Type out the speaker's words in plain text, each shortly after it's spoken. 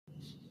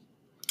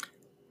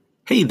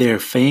Hey there,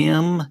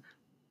 fam.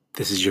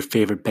 This is your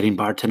favorite betting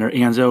bartender,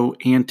 Anzo,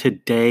 and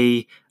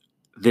today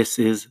this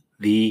is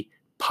the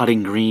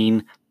Putting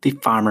Green, the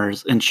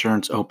Farmers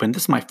Insurance Open.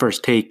 This is my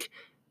first take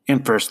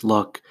and first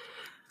look,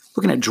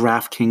 looking at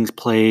DraftKings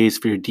plays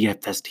for your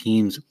DFS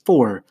teams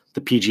for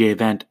the PGA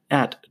event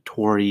at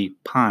Torrey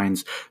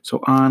Pines. So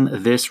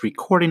on this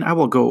recording, I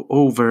will go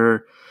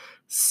over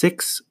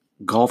 6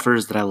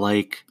 golfers that I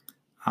like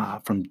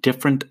from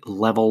different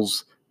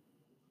levels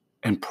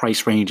and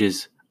price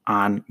ranges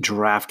on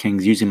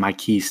DraftKings using my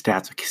key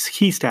stats.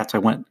 Key stats I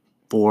went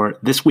for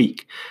this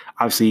week.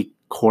 Obviously,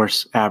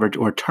 course average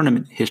or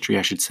tournament history,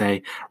 I should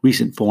say,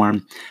 recent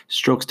form,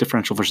 strokes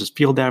differential versus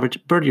field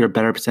average, birdie or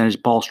better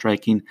percentage, ball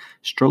striking,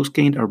 strokes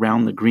gained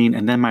around the green,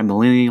 and then my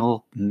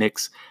millennial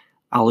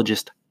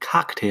mixologist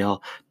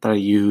cocktail that I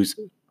use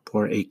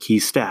for a key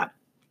stat.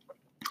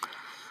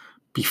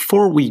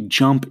 Before we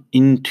jump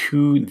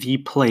into the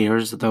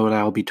players, though, that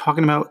I'll be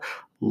talking about,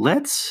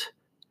 let's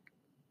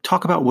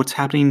talk about what's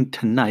happening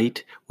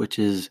tonight, which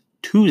is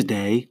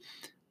Tuesday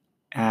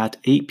at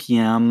 8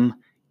 p.m.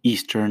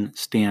 Eastern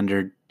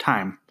Standard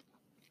Time.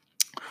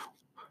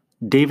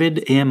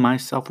 David and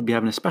myself will be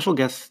having a special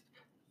guest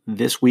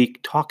this week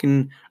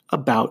talking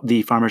about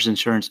the Farmers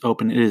Insurance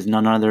Open. It is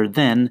none other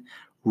than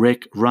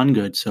Rick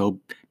Rungood.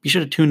 So be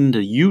sure to tune into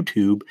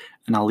YouTube,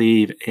 and I'll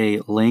leave a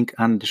link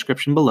on the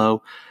description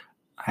below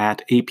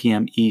at 8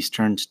 p.m.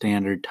 Eastern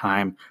Standard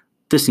Time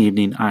this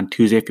evening on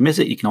Tuesday. If you miss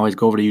it, you can always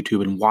go over to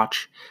YouTube and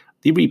watch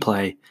the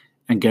replay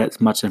and get as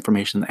much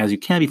information as you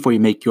can before you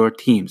make your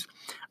teams.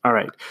 All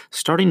right,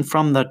 starting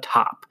from the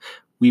top,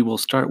 we will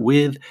start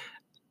with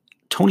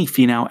Tony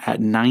Finau at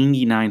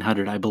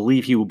 9,900. I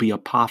believe he will be a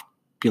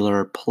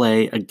popular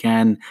play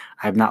again.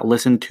 I have not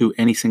listened to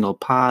any single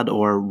pod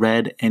or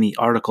read any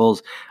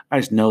articles. I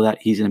just know that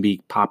he's going to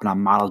be popping on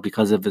models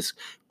because of his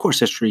course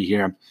history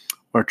here,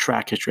 or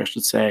track history, I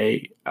should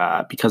say,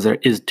 because there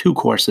is 2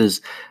 courses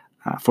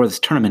for this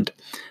tournament.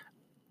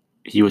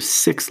 He was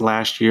 6th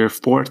last year,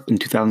 4th in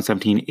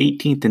 2017,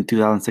 18th in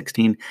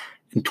 2016,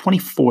 and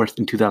 24th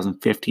in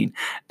 2015.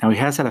 Now, he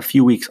has had a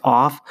few weeks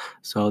off,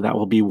 so that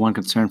will be one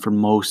concern for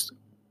most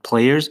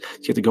players. So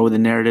you have to go with the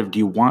narrative. Do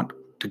you want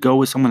to go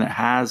with someone that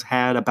has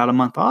had about a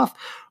month off,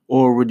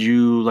 or would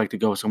you like to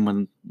go with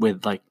someone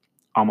with like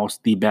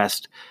almost the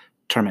best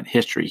tournament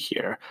history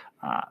here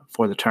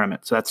for the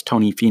tournament? So that's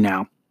Tony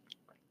Finau.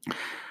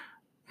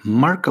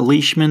 Mark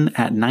Leishman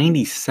at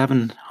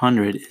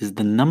 9,700 is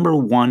the number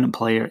 1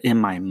 player in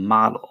my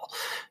model.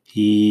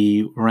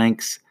 He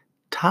ranks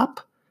top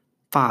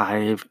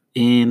 5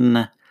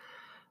 in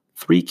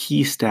 3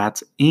 key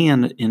stats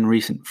and in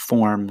recent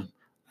form.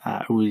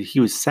 He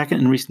was 2nd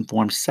in recent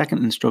form,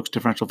 2nd in strokes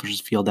differential versus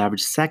field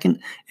average,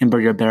 2nd in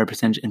birdie or better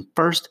percentage, and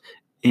 1st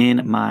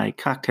in my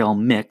cocktail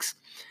mix.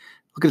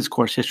 Look at his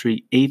course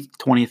history: 8th,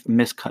 20th,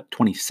 miscut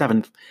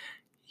 27th.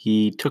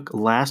 He took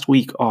last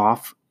week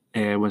off.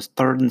 It was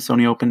 3rd in the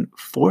Sony Open,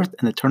 4th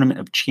in the Tournament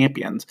of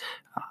Champions,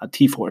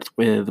 T4th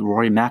with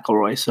Rory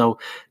McIlroy. So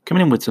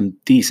coming in with some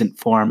decent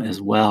form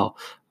as well.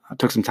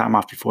 Took some time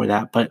off before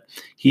that, but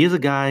he is a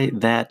guy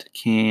that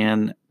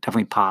can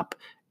definitely pop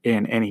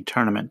in any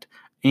tournament.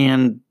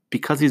 And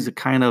because he's a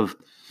kind of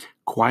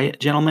quiet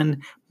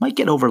gentleman, might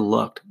get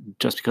overlooked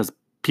just because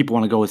people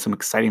want to go with some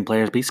exciting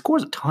players, but he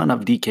scores a ton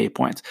of DK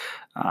points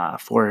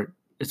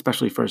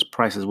especially for his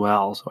price as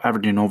well. So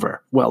averaging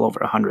well over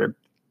 100.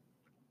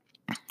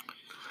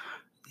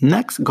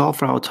 Next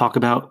golfer I'll talk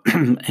about,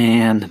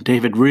 and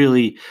David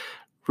really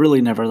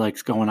never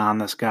likes going on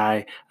this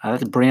guy.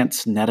 That's Brandt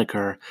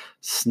Snedeker.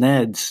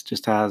 Sneds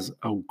just has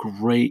a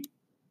great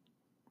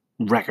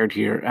record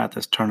here at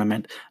this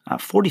tournament.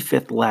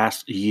 45th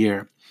last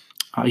year.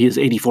 He is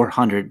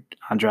 8,400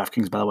 on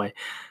DraftKings, by the way.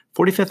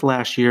 45th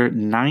last year,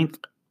 9th,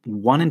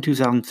 won in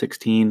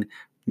 2016,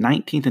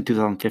 19th in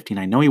 2015.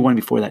 I know he won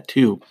before that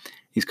too.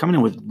 He's coming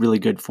in with really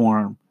good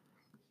form.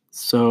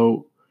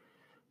 So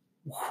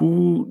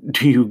who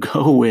do you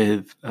go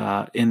with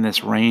in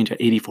this range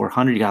at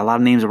 8,400? You got a lot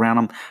of names around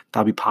him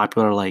that'll be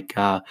popular, like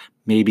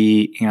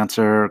maybe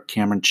Answer,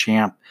 Cameron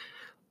Champ,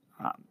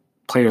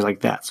 players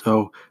like that.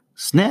 So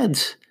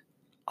Sneds,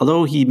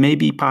 although he may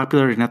be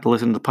popular, you're going to have to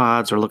listen to the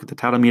pods or look at the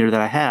title meter that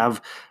I have,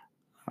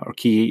 or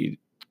tune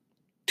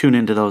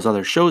into those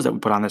other shows that we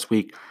put on this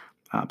week.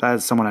 That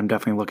is someone I'm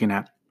definitely looking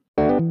at.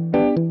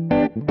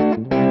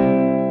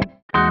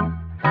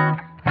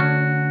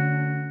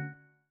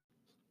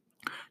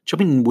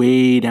 Jumping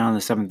way down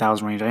the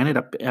 7,000 range, I ended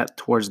up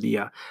towards the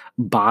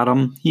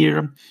bottom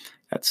here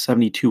at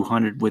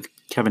 7,200 with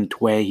Kevin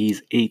Tway.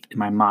 He's 8th in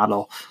my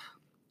model.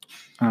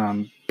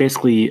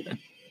 Basically,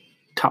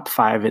 top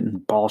 5 in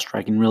ball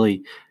striking,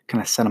 really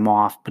kind of set him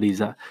off, but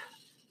he's a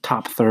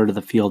top third of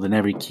the field in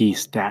every key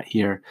stat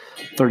here.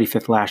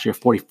 35th last year,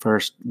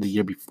 41st the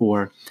year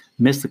before.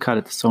 Missed the cut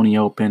at the Sony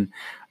Open.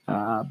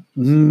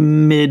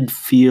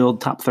 Midfield,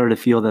 top third of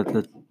the field at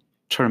the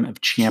Tournament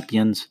of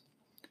Champions.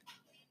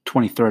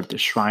 23rd at the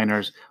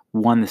Shriners,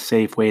 won the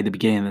Safeway at the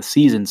beginning of the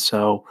season.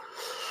 So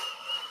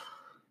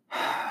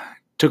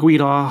took a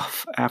week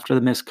off after the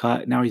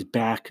miscut. Now he's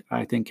back.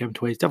 I think Kevin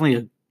Tway is definitely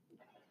a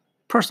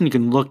person you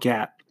can look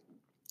at,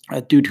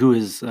 a dude who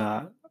is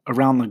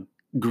around the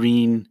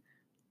green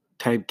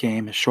type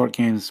game. His short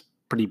game is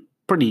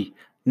pretty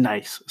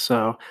nice.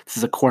 So this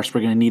is a course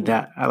we're going to need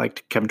that. I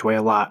like Kevin Tway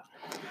a lot.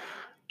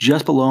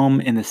 Just below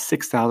him in the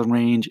 6,000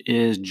 range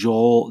is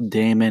Joel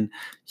Dahmen.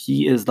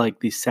 He is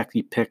like the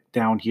sexy pick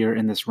down here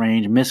in this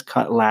range.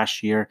 Miscut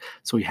last year,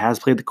 so he has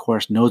played the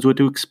course, knows what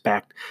to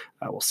expect.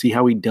 We'll see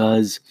how he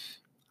does.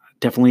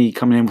 Definitely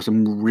coming in with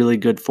some really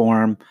good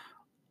form,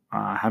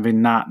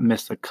 having not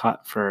missed a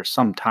cut for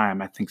some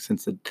time, I think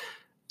since the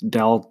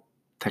Dell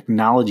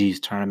Technologies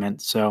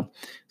tournament. So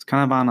it's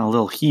kind of on a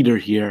little heater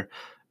here.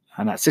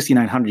 And at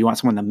 6,900, you want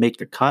someone to make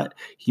the cut.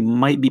 He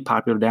might be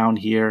popular down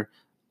here,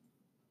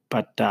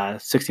 but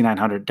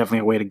 6,900, definitely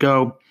a way to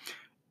go.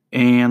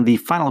 And the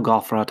final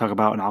golfer I'll talk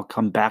about, and I'll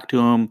come back to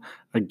him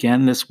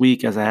again this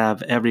week as I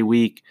have every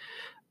week,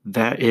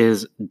 that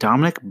is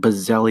Dominic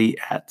Bazzelli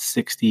at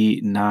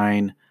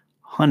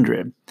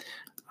 6,900.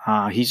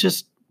 He's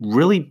just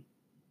really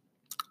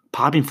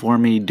popping for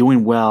me,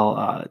 doing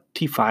well.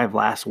 T5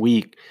 last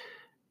week.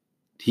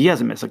 He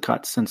hasn't missed a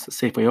cut since the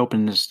Safeway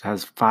Open. Just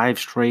has 5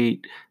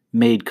 straight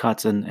made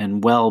cuts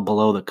and well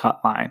below the cut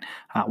line.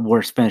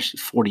 Worst finish is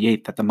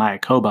 48th at the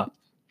Mayakoba.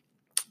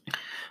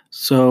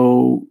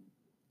 So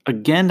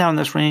again, down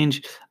this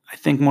range, I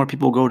think more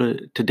people go to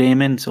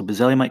Dahmen. So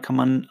Bazzelli might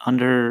come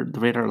under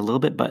the radar a little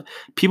bit, but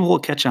people will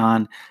catch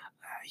on.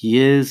 He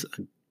is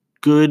a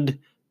good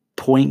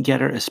point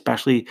getter,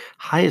 especially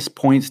highest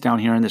points down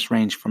here in this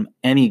range from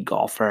any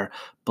golfer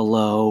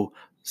below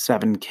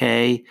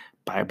 7K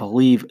by, I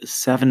believe,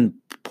 7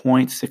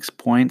 points, 6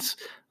 points,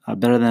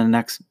 better than the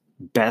next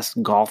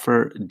best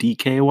golfer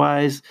DK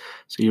wise.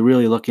 So you're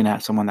really looking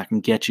at someone that can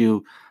get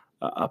you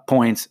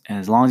points, and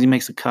as long as he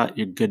makes a cut,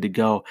 you're good to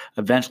go.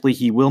 Eventually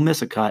he will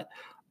miss a cut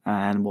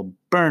and will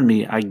burn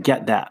me. I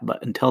get that,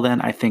 but until then,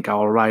 I think I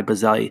will ride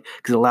Bazzelli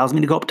because it allows me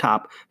to go up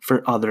top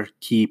for other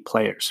key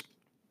players.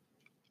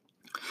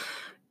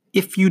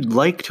 If you'd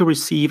like to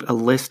receive a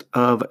list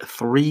of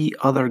 3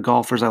 other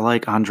golfers I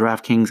like on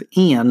DraftKings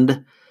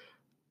and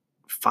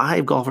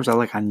 5 golfers I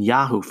like on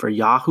Yahoo for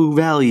Yahoo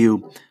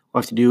value, all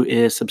you have to do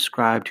is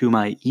subscribe to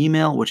my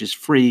email, which is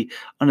free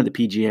under the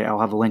PGA. I'll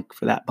have a link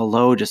for that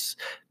below. Just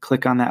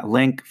click on that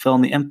link, fill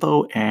in the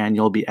info, and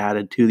you'll be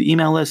added to the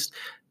email list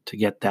to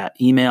get that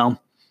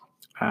email.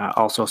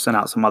 Also send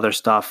out some other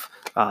stuff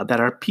that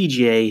are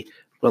PGA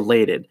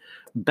related.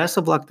 Best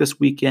of luck this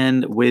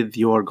weekend with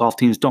your golf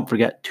teams. Don't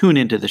forget, tune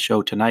into the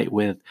show tonight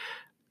with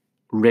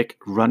Rick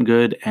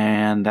Rungood,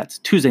 and that's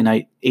Tuesday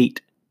night,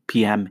 8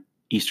 p.m.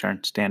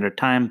 Eastern Standard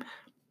Time.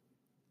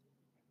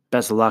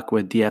 Best of luck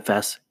with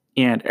DFS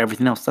and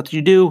everything else that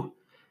you do.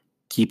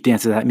 Keep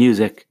dancing to that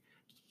music.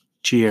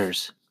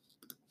 Cheers.